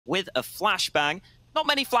with a flashbang. Not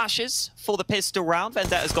many flashes for the pistol round.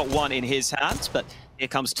 Vendetta's got one in his hands, but here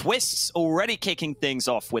comes Twists, already kicking things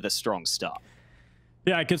off with a strong start.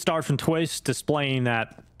 Yeah, a good start from Twist, displaying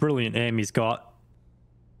that brilliant aim he's got.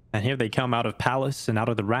 And here they come out of Palace and out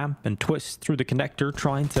of the ramp, and Twist through the connector,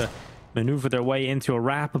 trying to maneuver their way into a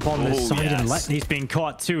wrap upon this side. Yes. And Letney's being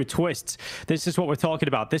caught too. Twists. This is what we're talking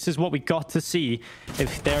about. This is what we got to see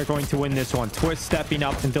if they're going to win this one. Twist stepping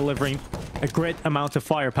up and delivering a great amount of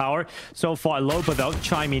firepower. So far, Loba, though,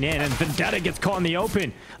 chiming in, and Vendetta gets caught in the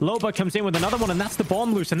open. Loba comes in with another one, and that's the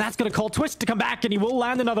bomb loose, and that's going to call Twist to come back, and he will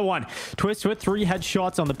land another one. Twist with 3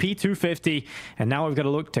 headshots on the P250, and now we've got to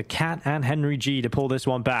look to Cat and Henry G to pull this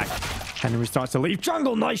one back. Henry starts to leave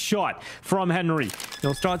jungle. Nice shot from Henry.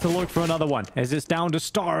 He'll start to look for another one as it's down to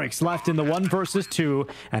Starix left in the 1 versus 2,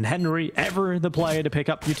 and Henry, ever the player to pick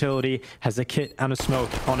up utility, has a kit and a smoke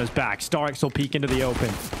on his back. Starix will peek into the open.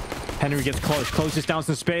 Henry gets close, closes down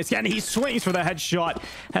some space, and he swings for the headshot.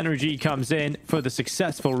 Henry G comes in for the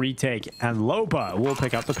successful retake, and Loba will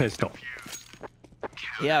pick up the pistol.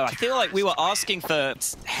 Yeah, I feel like we were asking for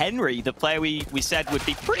Henry, the player we said would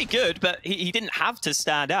be pretty good, but he didn't have to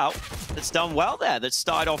stand out. That's done well there. That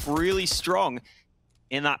started off really strong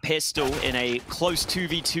in that pistol in a close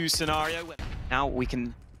 2v2 scenario. Now we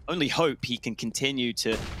can only hope he can continue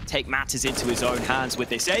to take matters into his own hands with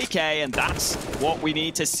this AK, and that's what we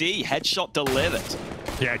need to see. Headshot delivered.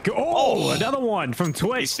 Yeah, another one from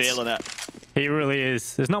Twist. He's feeling it. He really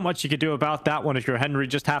is. There's not much you could do about that one if you're Henry.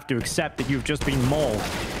 Just have to accept that you've just been mauled.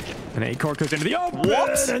 And Acorn goes into the open.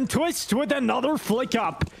 What? And Twist with another flick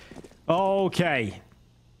up. Okay.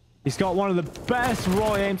 He's got one of the best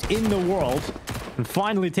raw aims in the world. And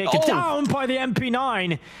finally taken down by the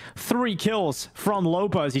MP9. 3 kills from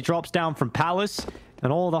Loba as he drops down from Palace.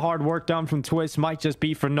 And all the hard work done from Twist might just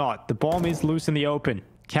be for naught. The bomb is loose in the open.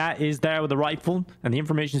 Cat is there with a rifle, and the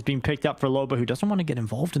information is being picked up for Loba, who doesn't want to get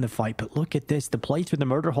involved in the fight. But look at this, the plates with the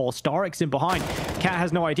murder hole. Starix in behind. Cat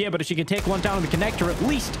has no idea, but if she can take one down on the connector, at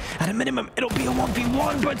least, at a minimum, it'll be a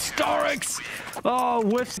 1v1. But Starix,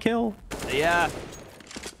 whiffs kill. Yeah.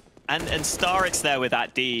 And Starix there with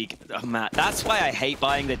that Deeg. Oh, man, that's why I hate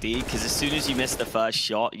buying the Deeg, because as soon as you miss the first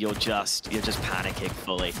shot, you're just panicking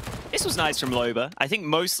fully. This was nice from Loba. I think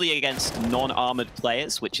mostly against non-armored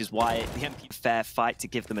players, which is why the MP fair fight to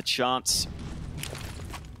give them a chance.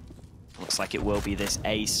 Looks like it will be this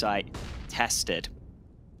A site tested.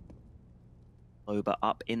 Loba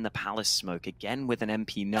up in the Palace smoke again with an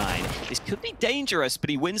MP9. This could be dangerous, but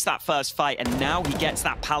he wins that first fight, and now he gets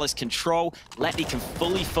that Palace control. Letney can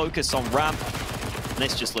fully focus on ramp. And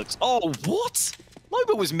this just looks... Oh, what?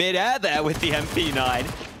 Loba was mid-air there with the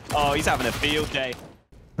MP9. Oh, he's having a field day.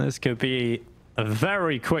 This could be a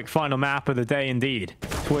very quick final map of the day indeed.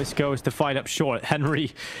 Twist goes to fight up short.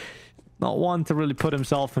 Henry, not one to really put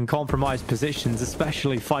himself in compromised positions,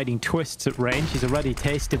 especially fighting Twists at range. He's already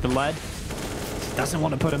tasted the lead. Doesn't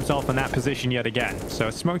want to put himself in that position yet again. So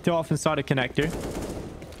smoked off inside a connector.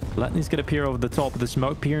 Letney's going to peer over the top of the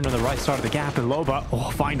smoke, peering on the right side of the gap, and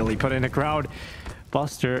Loba, finally put in a crowd.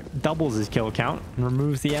 Buster doubles his kill count and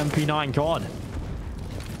removes the MP9 card.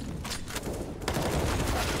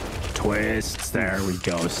 Twists, there we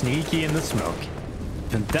go. Sneaky in the smoke.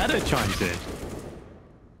 Vendetta chimes in.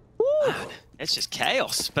 Woo! It's just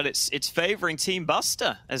chaos, but it's favoring Team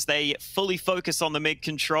Buster as they fully focus on the mid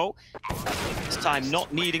control. This time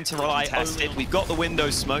not needing to rely on it. We've got the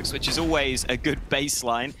window smokes, which is always a good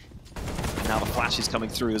baseline. And now the flash is coming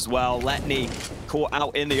through as well. Letney caught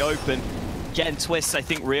out in the open. Again, Twist, I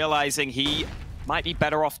think, realizing he might be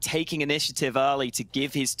better off taking initiative early to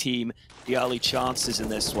give his team the early chances in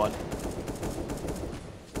this one.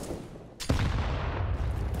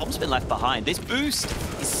 Bomb's been left behind. This boost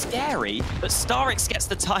is scary, but Starix gets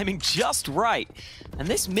the timing just right. And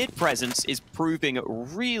this mid presence is proving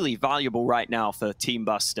really valuable right now for Team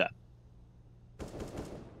Buster.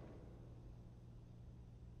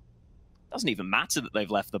 Doesn't even matter that they've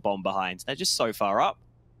left the bomb behind. They're just so far up.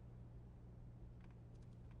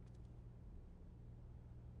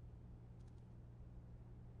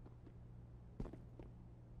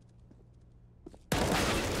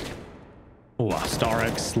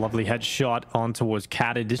 Starix, lovely headshot on towards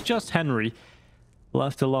Cat. It is just Henry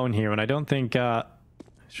left alone here, and I don't think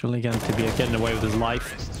he's really going to be getting away with his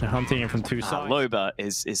life. They're hunting him from 2 sides. Loba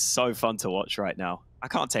is so fun to watch right now. I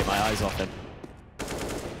can't take my eyes off him.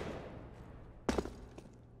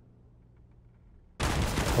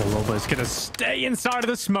 Loba's gonna stay inside of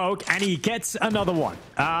the smoke, and he gets another one.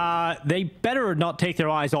 They better not take their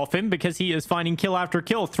eyes off him, because he is finding kill after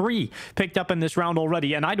kill. 3 picked up in this round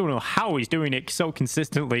already, and I don't know how he's doing it so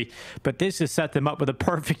consistently, but this has set them up with a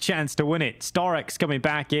perfect chance to win it. StarX coming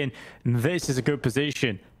back in. This is a good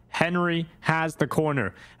position. Henry has the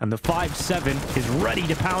corner, and the 5-7 is ready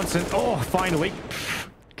to pounce, and oh, finally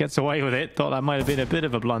gets away with it. Thought that might have been a bit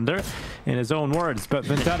of a blunder in his own words, but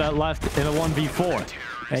Vendetta left in a 1v4.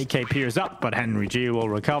 AK peers up, but Henry G will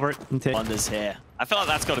recover it and take blunders here. I feel like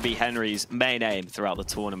that's got to be Henry's main aim throughout the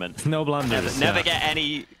tournament. No blunders. Never get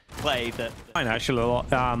any play that... Actually, a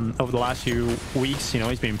lot, over the last few weeks, you know,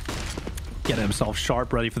 he's been getting himself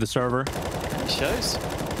sharp, ready for the server. It shows.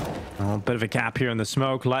 Oh, a bit of a gap here in the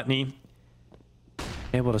smoke. Letney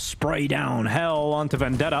able to spray down hell onto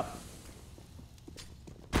Vendetta.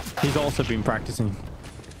 He's also been practicing.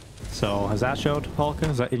 So, has that showed, Polka?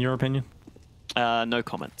 Is that in your opinion? No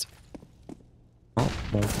comment. Oh,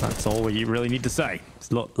 well, that's all we really need to say.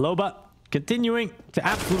 Loba continuing to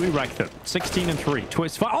absolutely wreck them. 16-3.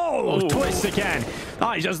 Twist. Twist again.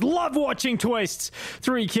 I just love watching Twists.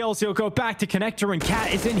 3 kills. He'll go back to connector, and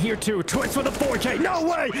Cat is in here too. Twist with a 4K. No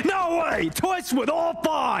way. No way. Twist with all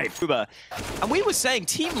 5. And we were saying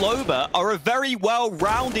Team Loba are a very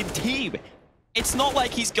well-rounded team. It's not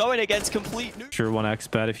like he's going against complete new. Sure,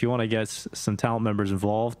 1xbet. If you want to get some talent members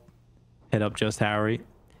involved, hit up Just Harry.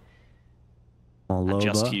 And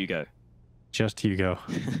Just Hugo. Just Hugo.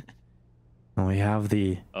 And we have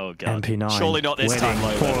the MP9. Surely not this time,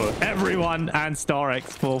 Loba. For everyone, and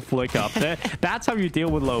StarX will flick up there. That's how you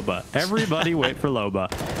deal with Loba. Everybody wait for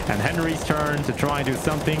Loba. And Henry's turn to try and do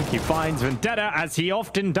something. He finds Vendetta, as he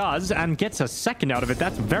often does, and gets a second out of it.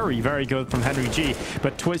 That's very, very good from Henry G.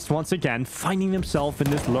 But Twist once again finding himself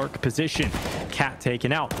in this lurk position. Cat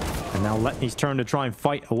taken out. And now Letney's turn to try and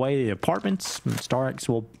fight away the apartments. StarX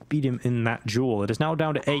will beat him in that duel. It is now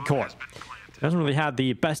down to A-Core. Doesn't really have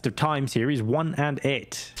the best of times here. He's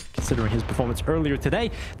 1-8. Considering his performance earlier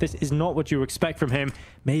today, this is not what you expect from him.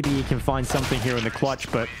 Maybe he can find something here in the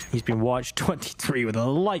clutch, but he's been watched 23 with a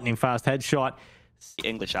lightning fast headshot. The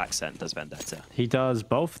English accent does Vendetta. He does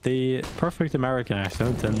both the perfect American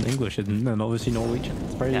accent and English, and obviously Norwegian.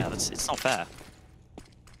 It's very... Yeah, it's not fair.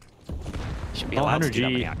 Should be allowed to do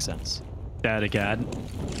that many accents. Dead again.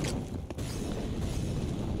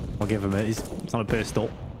 I'll give him it. He's on a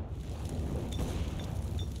pistol.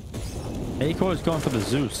 A-Core is going for the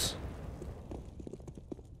Zeus.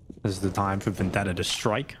 This is the time for Vendetta to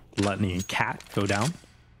strike. Letney and Cat go down.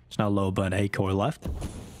 It's now Loba and A-Core left.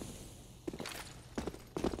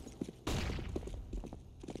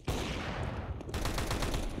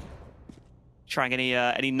 Trying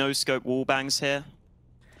any no-scope wall bangs here?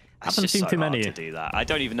 I haven't seen too many to do that. I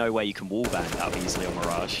don't even know where you can wall bang that easily on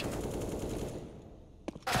Mirage.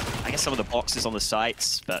 I guess some of the boxes on the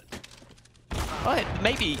sites, but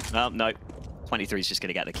maybe. Well, no. 23 is just going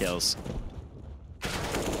to get the kills.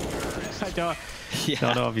 I don't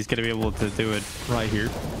know if he's going to be able to do it right here.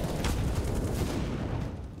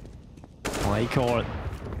 A-Core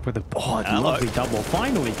with a lovely double.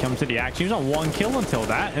 Finally comes to the action. He was on 1 kill until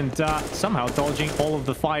that, and somehow dodging all of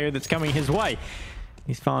the fire that's coming his way.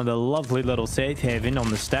 He's found a lovely little safe haven on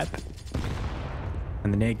the step.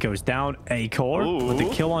 And the nade goes down. A-Core with the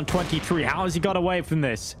kill on 23. How has he got away from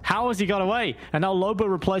this? How has he got away? And now Loba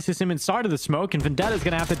replaces him inside of the smoke, and Vendetta's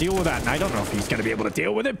going to have to deal with that. And I don't know if he's going to be able to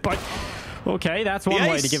deal with it, but okay, that's one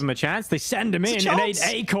way to give him a chance. They send him in, and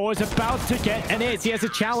A-Core is about to get an ace. He has a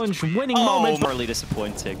challenge-winning moment. Morally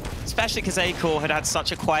disappointing, especially because A-Core had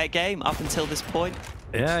such a quiet game up until this point.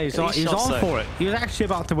 Yeah, he's on for it. He was actually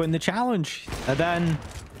about to win the challenge. And then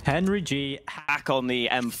Henry G back on the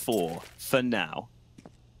M4 for now.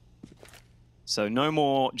 So no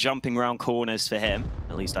more jumping around corners for him.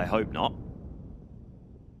 At least I hope not.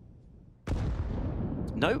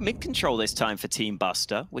 No mid-control this time for Team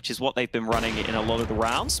Buster, which is what they've been running in a lot of the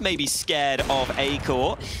rounds. Maybe scared of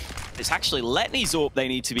A-Core. It's actually Letney's AWP they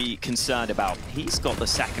need to be concerned about. He's got the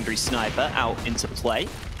secondary sniper out into play.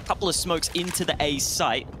 A couple of smokes into the A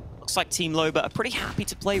site. Looks like Team Loba are pretty happy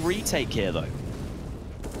to play retake here, though.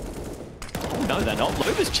 Oh, no, they're not.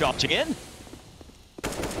 Loba's charging in.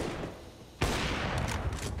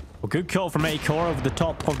 Well, good call from A-Core over the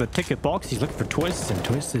top of the ticket box. He's looking for Twist, and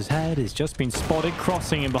Twist's head has just been spotted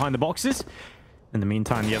crossing in behind the boxes. In the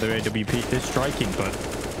meantime, the other AWP is striking,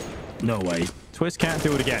 but no way. Twist can't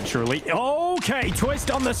do it again, surely. Okay,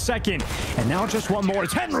 Twist on the second. And now just one more.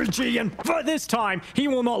 It's Henry G, and for this time, he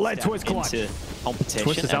will not let Twist clutch. Competition.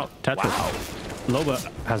 Twist is out. Tetris. Wow.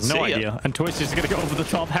 Loba has no idea, and Twist is going to go over the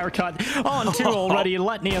top. Haircut on two already.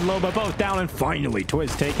 Letney and Loba both down, and finally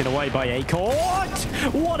Twist taken away by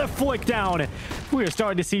Acor. What a flick down. We are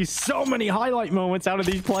starting to see so many highlight moments out of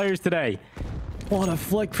these players today. What a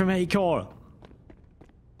flick from Acor.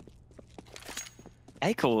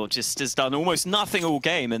 Acor just has done almost nothing all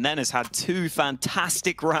game and then has had two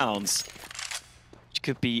fantastic rounds, which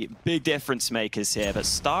could be big difference makers here, but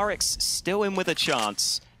Starix still in with a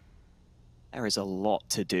chance. There is a lot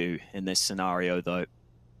to do in this scenario, though.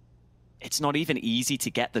 It's not even easy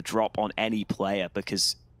to get the drop on any player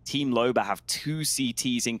because Team Loba have two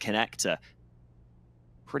CTs in connector,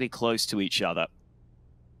 pretty close to each other.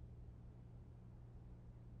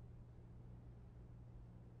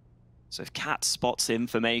 So if Cat spots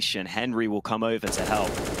information, Henry will come over to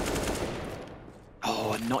help.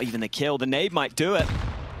 Oh, and not even the kill. The nade might do it.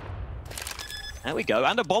 There we go.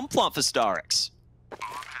 And a bomb plant for Starix.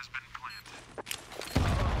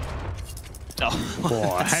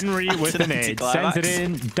 Oh, Henry with the nade, sends it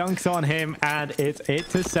in, dunks on him, and it's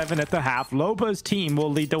 8-7 at the half. Loba's team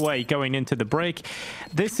will lead the way going into the break.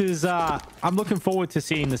 This is, I'm looking forward to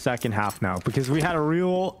seeing the second half now, because we had a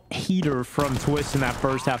real heater from Twist in that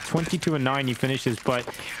first half. 22-9 he finishes, but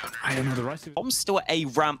I don't know the rest of it. Bomb's still a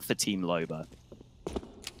ramp for Team Loba.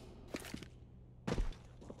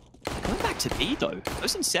 Going back to B, though.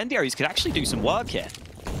 Those incendiaries could actually do some work here.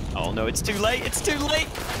 Oh no, it's too late, it's too late!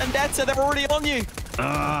 Vendetta, they're already on you!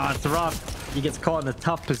 It's rough. He gets caught in a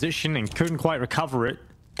tough position and couldn't quite recover it.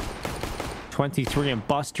 23 and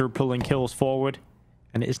Buster pulling kills forward.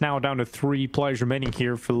 And it's now down to 3 players remaining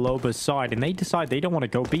here for Loba's side. And they decide they don't want to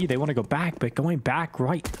go B, they want to go back. But going back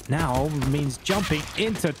right now means jumping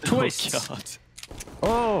into Twist. Oh, God.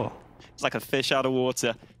 Oh! It's like a fish out of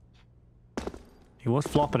water. He was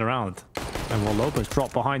flopping around. And while Loba's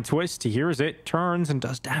dropped behind Twist, he hears it, turns, and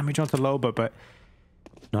does damage onto Loba, but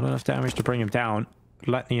not enough damage to bring him down.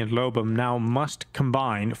 Letney and Loba now must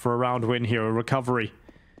combine for a round win here, a recovery.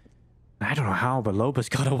 I don't know how, but Loba's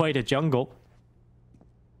got away to jungle.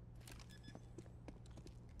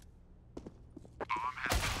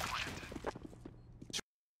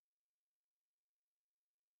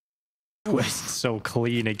 Twist so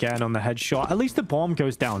clean again on the headshot. At least the bomb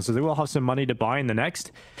goes down, so they will have some money to buy in the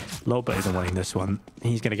next. Loba isn't winning this one.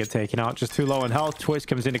 He's going to get taken out. Just too low in health. Twist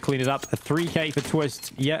comes in to clean it up. A 3k for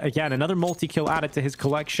Twist. Yet again, another multi-kill added to his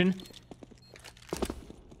collection.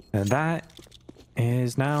 And that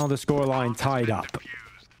is now the scoreline tied up.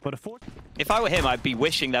 But if I were him, I'd be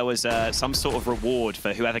wishing there was some sort of reward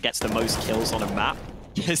for whoever gets the most kills on a map.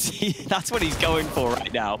 Because that's what he's going for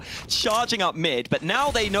right now. Charging up mid, but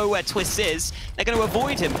now they know where Twist is. They're going to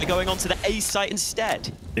avoid him by going onto the A site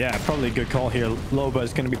instead. Yeah, probably a good call here. Loba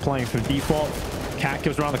is going to be playing for default. Cat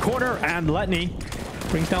goes around the corner, and Letney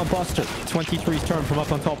brings down Buster. 23's turn from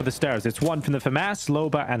up on top of the stairs. It's one from the FAMAS.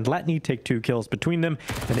 Loba and Letney take 2 kills between them,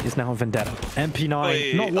 and it is now Vendetta.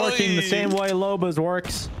 MP9 not working the same way Loba's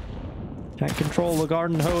works. Can't control the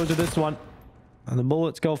garden hose with this one. And the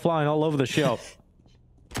bullets go flying all over the show.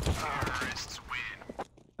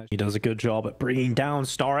 He does a good job at bringing down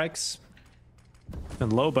Starix. And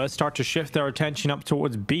Loba start to shift their attention up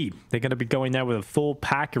towards B. They're going to be going there with a full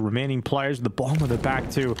pack of remaining players. The bomb with the back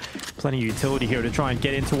too. Plenty of utility here to try and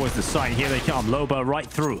get in towards the site. Here they come. Loba right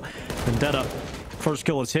through. Vendetta. First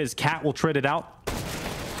kill is his. Cat will trade it out.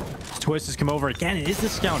 Twist has come over again. It is the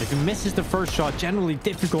scout. If he misses the first shot, generally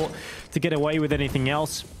difficult to get away with anything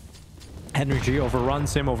else. Energy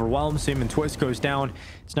overruns him, overwhelms him, and Twist goes down.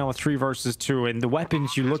 It's now a 3 versus 2, and the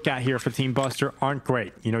weapons you look at here for Team Buster aren't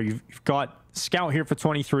great. You know, you've got Scout here for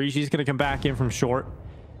 23. She's going to come back in from short,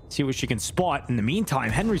 see what she can spot. In the meantime,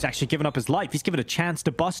 Henry's actually given up his life. He's given a chance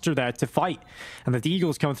to Buster there to fight, and the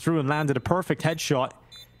Eagles come through and landed a perfect headshot.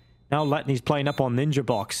 Now Letney's playing up on Ninja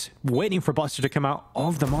Box, waiting for Buster to come out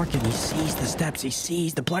of the market. He sees the steps, he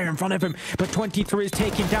sees the player in front of him, but 23 is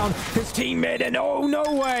taking down his teammate, and oh, no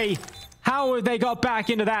way! How have they got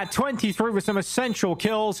back into that? 23 with some essential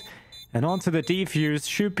kills. And onto the defuse.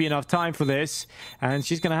 Should be enough time for this. And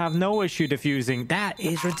she's going to have no issue defusing. That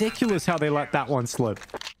is ridiculous how they let that one slip.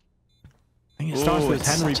 I think it starts with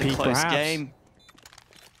Henry peak, perhaps. Game.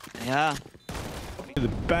 Yeah. The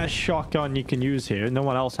best shotgun you can use here. No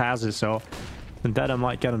one else has it, so Vendetta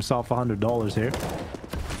might get himself $100 here.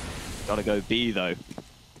 Gotta go B, though,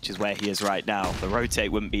 which is where he is right now. The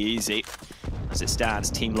rotate wouldn't be easy. As it stands,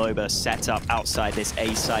 Team Loba set up outside this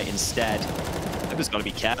A site instead. Loba's got to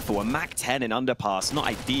be careful. A Mac 10 in underpass, not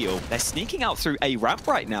ideal. They're sneaking out through A ramp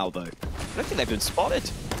right now, though. I don't think they've been spotted.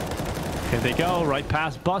 Here they go, right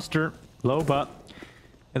past Buster. Loba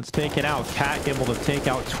It's taken out. Cat able to take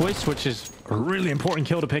out Twist, which is a really important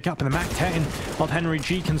kill to pick up. And the MAC-10 of Henry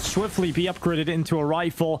G can swiftly be upgraded into a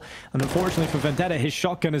rifle. And unfortunately for Vendetta, his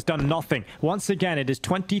shotgun has done nothing. Once again, it is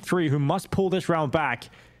 23 who must pull this round back.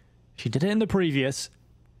 She did it in the previous.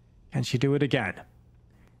 Can she do it again?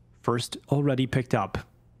 First already picked up.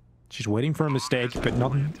 She's waiting for a mistake, but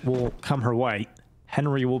nothing will come her way.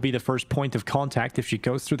 Henry will be the first point of contact if she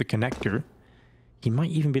goes through the connector. He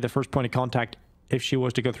might even be the first point of contact if she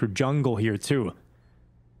was to go through jungle here too.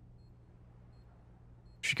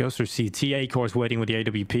 She goes through CT. Acor is waiting with the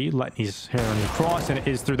AWP. Letney's here on the cross, and it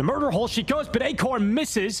is through the murder hole she goes, but Acor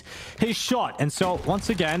misses his shot. And so, once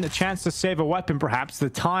again, a chance to save a weapon perhaps. The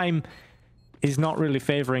time is not really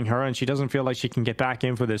favoring her, and she doesn't feel like she can get back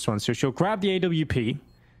in for this one. So she'll grab the AWP.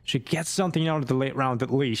 She gets something out of the late round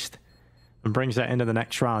at least, and brings that into the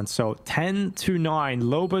next round. So 10-9,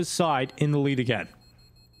 Loba's side in the lead again.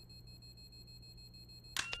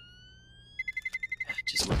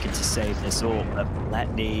 Just looking to save this all.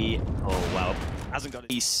 Letney, oh well, hasn't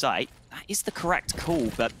got his sight. That is the correct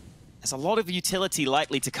call, but there's a lot of utility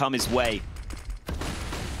likely to come his way.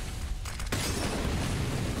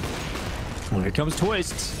 Well, here comes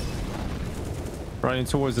Twist. Running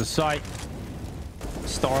towards the site.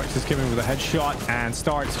 Starks is coming with a headshot, and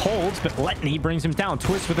Starks holds, but Letney brings him down.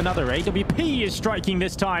 Twist with another. AWP is striking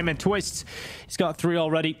this time, and Twist, he's got 3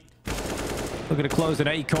 already. Looking to close at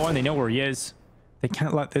Acor, and they know where he is. They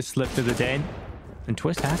can't let this slip to the den. And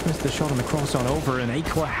Twist has missed the shot on the cross on over, and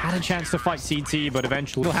Acor had a chance to fight CT, but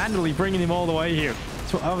eventually handily bringing him all the way here.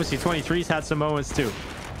 So obviously 23's had some moments too.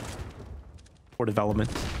 For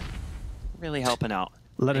development. Really helping out.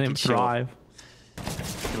 Letting him thrive.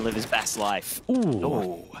 And live his best life. Ooh.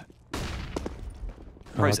 Ooh.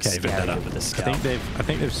 Okay, Vendetta. I think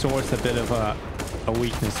they've sourced a bit of a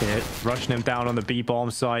weakness here. Rushing him down on the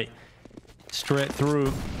B-bomb site. Straight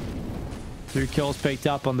through. 2 kills picked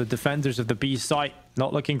up on the defenders of the B site.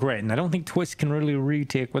 Not looking great. And I don't think Twist can really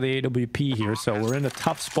retake with the AWP here. So we're in a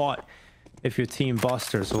tough spot if you're Team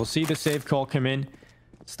Buster. So we'll see the save call come in.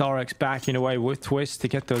 StarX backing away with Twist to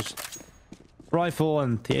get those rifle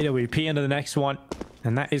and the AWP into the next one.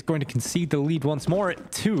 And that is going to concede the lead once more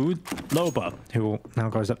to Loba, who now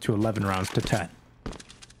goes up to 11 rounds to 10.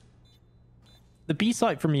 The B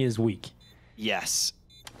site for me is weak. Yes.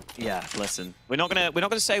 Yeah, listen. We're not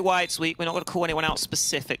gonna say why it's weak. We're not gonna call anyone out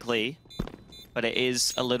specifically, but it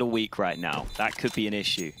is a little weak right now. That could be an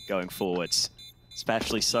issue going forwards,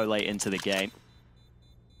 especially so late into the game.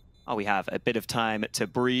 Oh, we have a bit of time to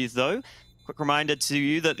breathe though. Quick reminder to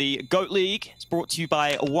you that the GOAT League is brought to you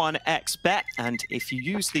by 1xBet, and if you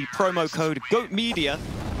use the promo code GOATMedia,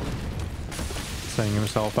 setting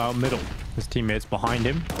himself out middle. His teammates behind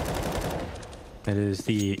him. It is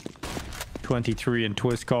the 23 and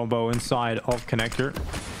Twist combo inside of connector.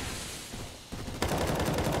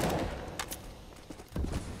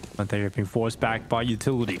 But they are being forced back by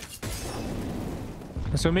utility.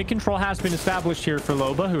 So mid-control has been established here for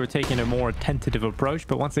Loba, who are taking a more tentative approach.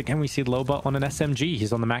 But once again, we see Loba on an SMG.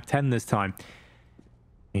 He's on the MAC-10 this time.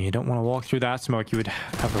 And you don't want to walk through that smoke. You would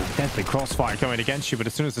have a deadly crossfire going against you. But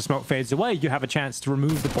as soon as the smoke fades away, you have a chance to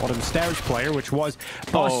remove the bottom stairs player, which was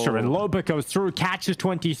Buster. And Loba goes through, catches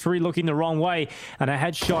 23, looking the wrong way. And a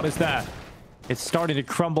headshot is there. It's starting to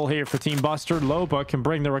crumble here for Team Buster. Loba can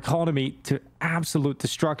bring their economy to absolute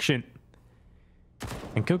destruction.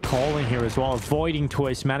 And good calling here as well, avoiding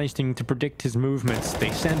Twist, managing to predict his movements.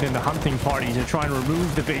 They send in the hunting party to try and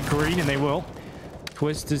remove the big green, and they will.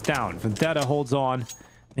 Twist is down. Vendetta holds on.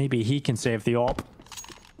 Maybe he can save the AWP.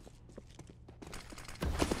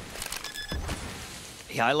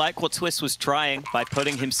 Yeah, I like what Twist was trying by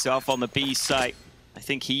putting himself on the B site. I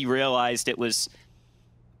think he realized it was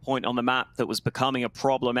a point on the map that was becoming a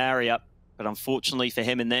problem area. But unfortunately for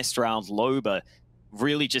him in this round, Loba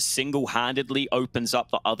really just single-handedly opens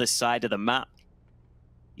up the other side of the map.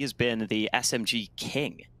 He has been the SMG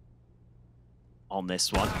king on this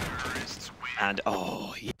one. And,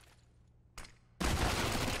 oh, yeah.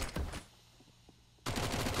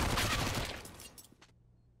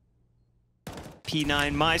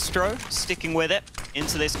 P9 Maestro sticking with it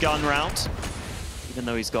into this gun round, even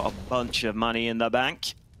though he's got a bunch of money in the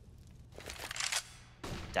bank.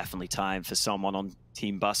 Definitely time for someone on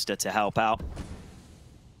Team Buster to help out.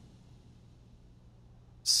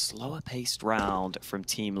 Slower paced round from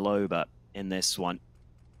Team Loba in this one.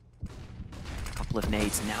 A couple of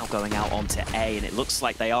nades now going out onto A, and it looks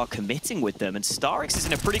like they are committing with them, and StarX is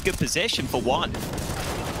in a pretty good position for one.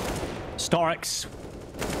 StarX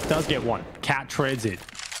does get one. Cat trades it.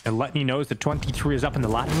 And Letney knows that 23 is up in the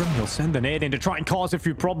ladder room. He'll send the nade in to try and cause a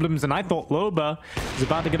few problems. And I thought Loba was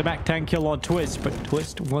about to get a back 10 kill on Twist, but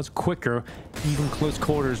Twist was quicker, even close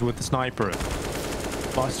quarters with the sniper.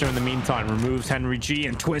 Buster, in the meantime, removes Henry G,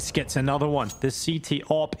 and Twist gets another one. This CT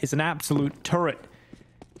op is an absolute turret.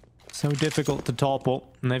 So difficult to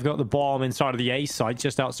topple. And they've got the bomb inside of the A site,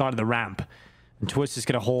 just outside of the ramp. And Twist is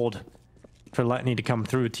going to hold for Letney to come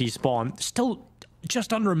through T-spawn. Still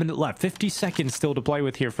just under a minute left. 50 seconds still to play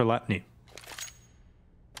with here for Letney.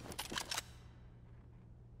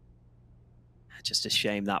 Just a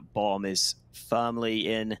shame that bomb is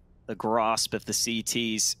firmly in the grasp of the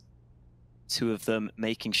CTs. Two of them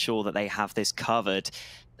making sure that they have this covered.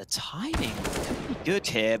 The timing could be good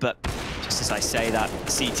here, but just as I say that,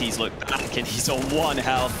 the CTs look back and he's on 1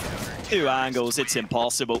 health. 2 angles, it's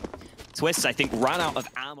impossible. Twist, I think, ran out of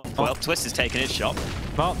ammo. Well, Twist has taken his shot.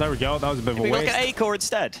 Well, there we go. That was a bit of a waste. Maybe look at A-core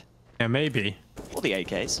instead. Yeah, maybe. Or the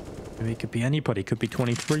AKs. Maybe it could be anybody. Could be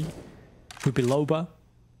 23. Could be Loba.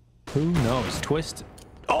 Who knows? Twist.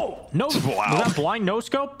 Oh, no. Wow. Was that blind no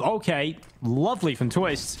scope? Okay. Lovely from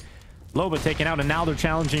Twist. Loba taken out, and now they're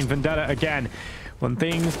challenging Vendetta again. When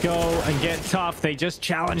things go and get tough, they just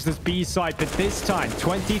challenge this B side. But this time,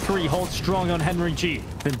 23 holds strong on Henry G.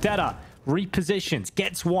 Vendetta repositions,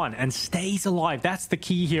 gets one, and stays alive. That's the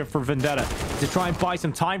key here for Vendetta, to try and buy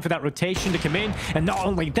some time for that rotation to come in. And not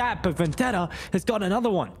only that, but Vendetta has got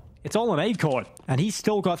another one. It's all on A-core, and he's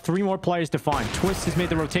still got 3 more players to find. Twist has made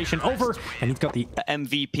the rotation over, and he's got the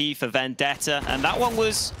MVP for Vendetta, and that one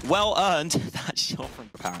was well earned. That shot from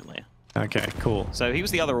apparently. Okay, cool. So he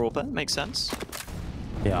was the other AWPer, makes sense.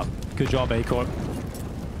 Yeah, good job, A-core.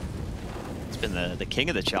 It's been the king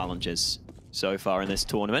of the challenges so far in this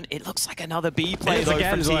tournament. It looks like another B play though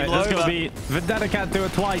from Team Loba. It's gonna be Vendetta can't do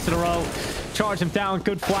it twice in a row. Charge him down,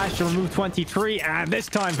 good flash to remove 23, and this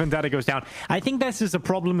time Vendetta goes down. I think this is a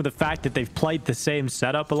problem with the fact that they've played the same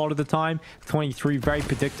setup a lot of the time. 23 very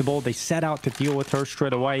predictable. They set out to deal with her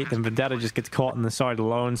straight away, then Vendetta just gets caught on the side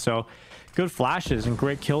alone. So good flashes and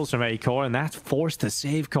great kills from A-core, and that's forced a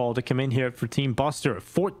save call to come in here for Team Buster.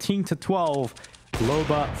 14 to 12.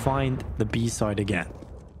 Loba find the B side again.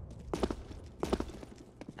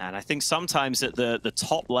 And I think sometimes at the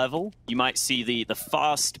top level, you might see the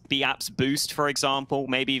fast B-apps boost, for example,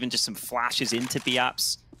 maybe even just some flashes into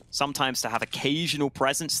B-apps. Sometimes to have occasional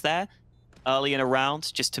presence there early in a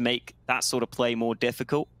round, just to make that sort of play more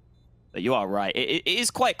difficult. But you are right. It is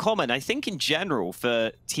quite common, I think, in general,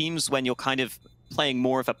 for teams when you're kind of playing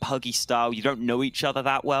more of a puggy style, you don't know each other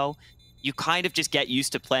that well, you kind of just get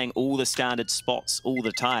used to playing all the standard spots all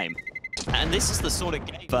the time. And this is the sort of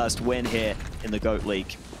game. First win here in the GOAT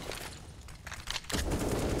League.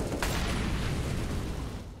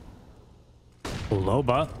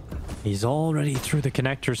 Loba, he's already through the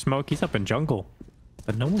connector smoke. He's up in jungle,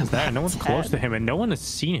 but no one's there. No one's close to him, and no one has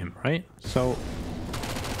seen him, right? So,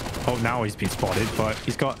 oh, now he's been spotted, but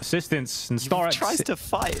he's got assistance, and StarX tries to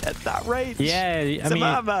fight at that range. Yeah, I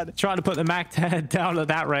mean, trying to put the Mac 10 down at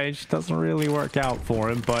that range doesn't really work out for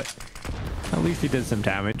him, but at least he did some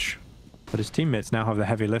damage. But his teammates now have the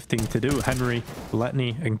heavy lifting to do. Henry,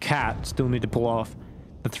 Letney, and Cat still need to pull off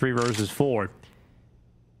the 3 versus 4.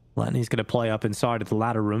 Letney's going to play up inside of the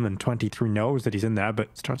ladder room, and 23 knows that he's in there,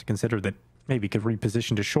 but starts to consider that maybe he could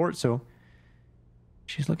reposition to short, so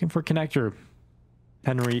she's looking for connector.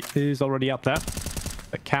 Henry is already up there,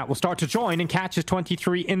 but Cat will start to join and catches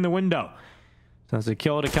 23 in the window. So as a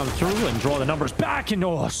kill to come through and draw the numbers back, and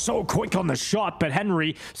oh, so quick on the shot, but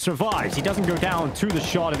Henry survives. He doesn't go down to the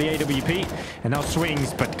shot of the AWP, and now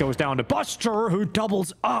swings, but goes down to Buster, who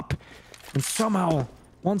doubles up. And somehow,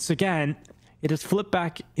 once again, it has flipped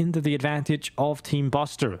back into the advantage of Team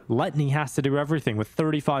Buster. Letney has to do everything with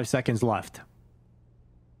 35 seconds left.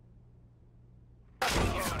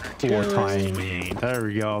 Poor timing. There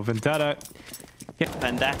we go. Vendetta.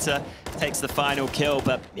 Vendetta takes the final kill,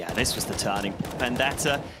 but yeah, this was the turning.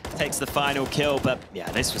 Vendetta takes the final kill, but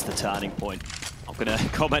yeah, this was the turning point. I'm going to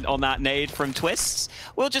comment on that nade from Twists.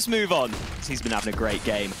 We'll just move on, because he's been having a great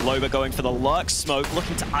game. Loba going for the lurk smoke,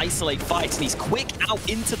 looking to isolate fights, and he's quick out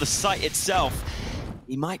into the site itself.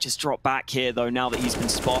 He might just drop back here, though, now that he's been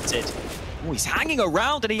spotted. Oh, he's hanging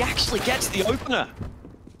around, and he actually gets the opener.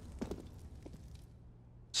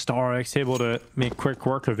 StarX able to make quick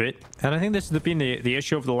work of it. And I think this has been the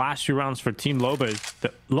issue of the last few rounds for Team Loba, is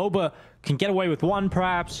that Loba can get away with one,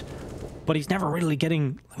 perhaps, but he's never really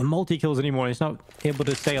getting multi-kills anymore. He's not able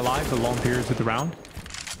to stay alive for long periods of the round.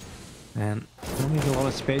 And don't leave a lot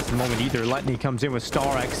of space at the moment either. Letney comes in with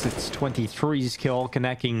StarX. It's 23's kill,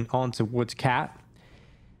 connecting onto Woods Cat.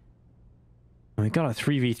 And we got a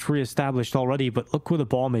 3v3 established already, but look where the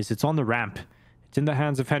bomb is. It's on the ramp. It's in the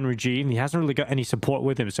hands of Henry G, and he hasn't really got any support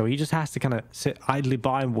with him, so he just has to kind of sit idly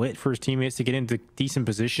by and wait for his teammates to get into decent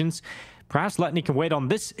positions. Perhaps Letney can wait on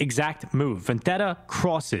this exact move. Vendetta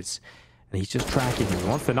crosses, and he's just tracking him. He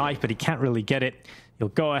wants the knife, but he can't really get it. He'll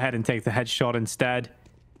go ahead and take the headshot instead.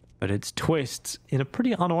 But it's Twist in a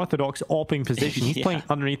pretty unorthodox AWPing position. He's playing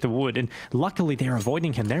underneath the wood, and luckily they're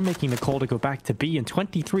avoiding him. They're making the call to go back to B, and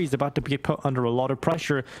 23 is about to be put under a lot of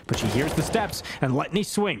pressure, but she hears the steps, and Letney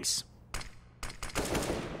swings.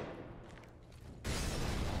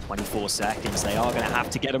 24 seconds. They are going to have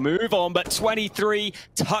to get a move on, but 23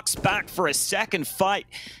 tucks back for a second fight.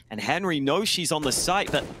 And Henry knows she's on the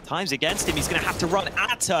site, but time's against him. He's going to have to run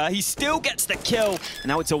at her. He still gets the kill. And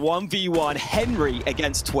now it's a 1v1. Henry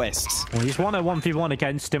against Twist. Well, he's won a 1v1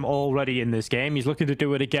 against him already in this game. He's looking to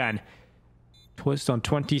do it again. Twist on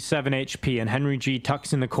 27 HP, and Henry G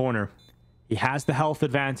tucks in the corner. He has the health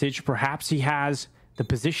advantage. Perhaps he has the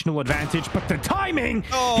positional advantage, but the timing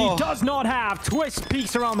he does not have. Twist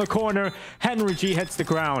peeks around the corner. Henry G hits the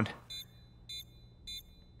ground.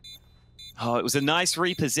 Oh, it was a nice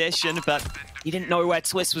reposition, but he didn't know where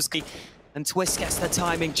Twist was. And Twist gets the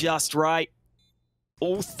timing just right.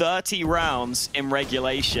 All 30 rounds in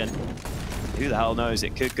regulation. Who the hell knows?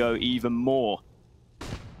 It could go even more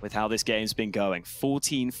with how this game's been going.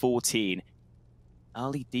 14-14.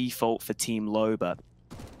 Early default for Team Loba.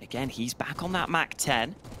 Again, he's back on that Mac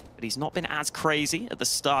 10, but he's not been as crazy at the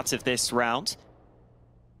start of this round.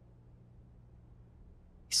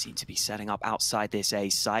 He seems to be setting up outside this A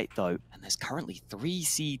site, though, and there's currently 3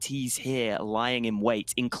 CTs here lying in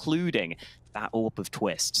wait, including that AWP of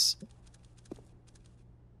Twists.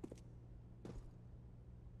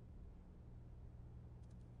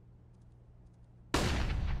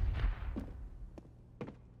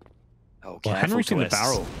 Oh, well, Henry's in the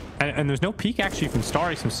barrel. And there's no peek actually from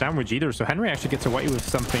StarX from Sandwich either, so Henry actually gets away with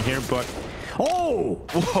something here, but... Oh!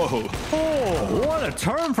 Whoa! Oh, what a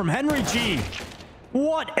turn from Henry G!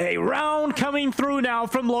 What a round coming through now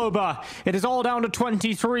from Loba. It is all down to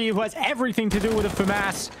 23, who has everything to do with the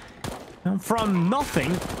FAMAS. And from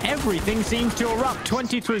nothing, everything seems to erupt.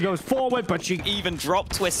 23 goes forward, but she... Even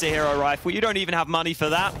dropped Twist a hero rifle. You don't even have money for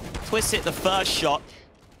that. Twist hit the first shot,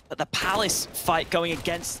 but the Palace fight going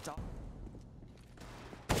against...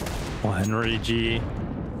 Well, Henry G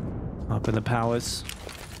up in the Palace.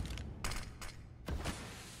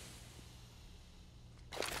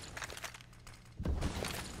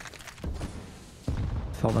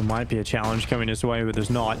 Thought there might be a challenge coming his way, but there's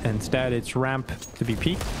not. Instead, it's ramp to be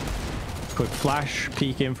peeked. Quick flash,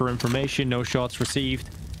 peek in for information, no shots received.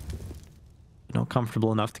 Not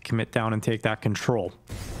comfortable enough to commit down and take that control.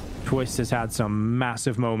 Twist has had some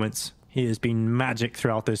massive moments. He has been magic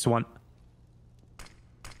throughout this one.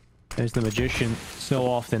 As the magician so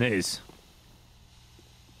often is.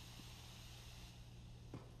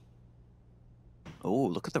 Oh,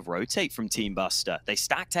 look at the rotate from Team Buster. They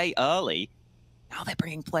stacked A early. Now they're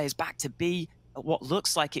bringing players back to B at what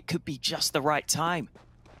looks like it could be just the right time.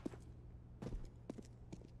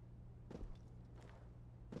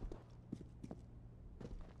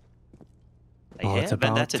 Oh, it's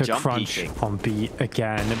about to crunch on B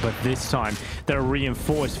again, but this time they're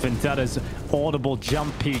reinforced. Vendetta's audible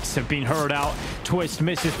jump peaks have been heard out. Twist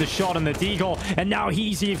misses the shot on the Deagle, and now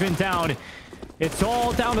he's even down. It's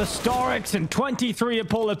all down to StarX, and 23 to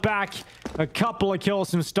pull it back. A couple of kills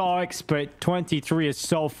from StarX, but 23 is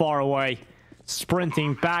so far away.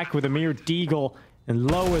 Sprinting back with a mere Deagle and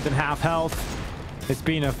lower than half health. It's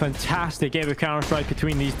been a fantastic game of Counter-Strike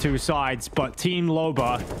between these two sides, but Team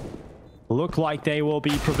Loba look like they will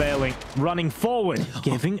be prevailing, running forward,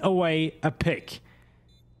 giving away a pick.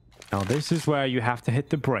 Now this is where you have to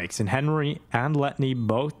hit the brakes, and Henry and Letney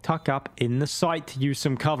both tuck up in the site to use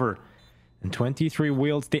some cover. And 23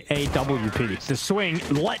 wields the AWP. The swing,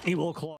 Letney will close.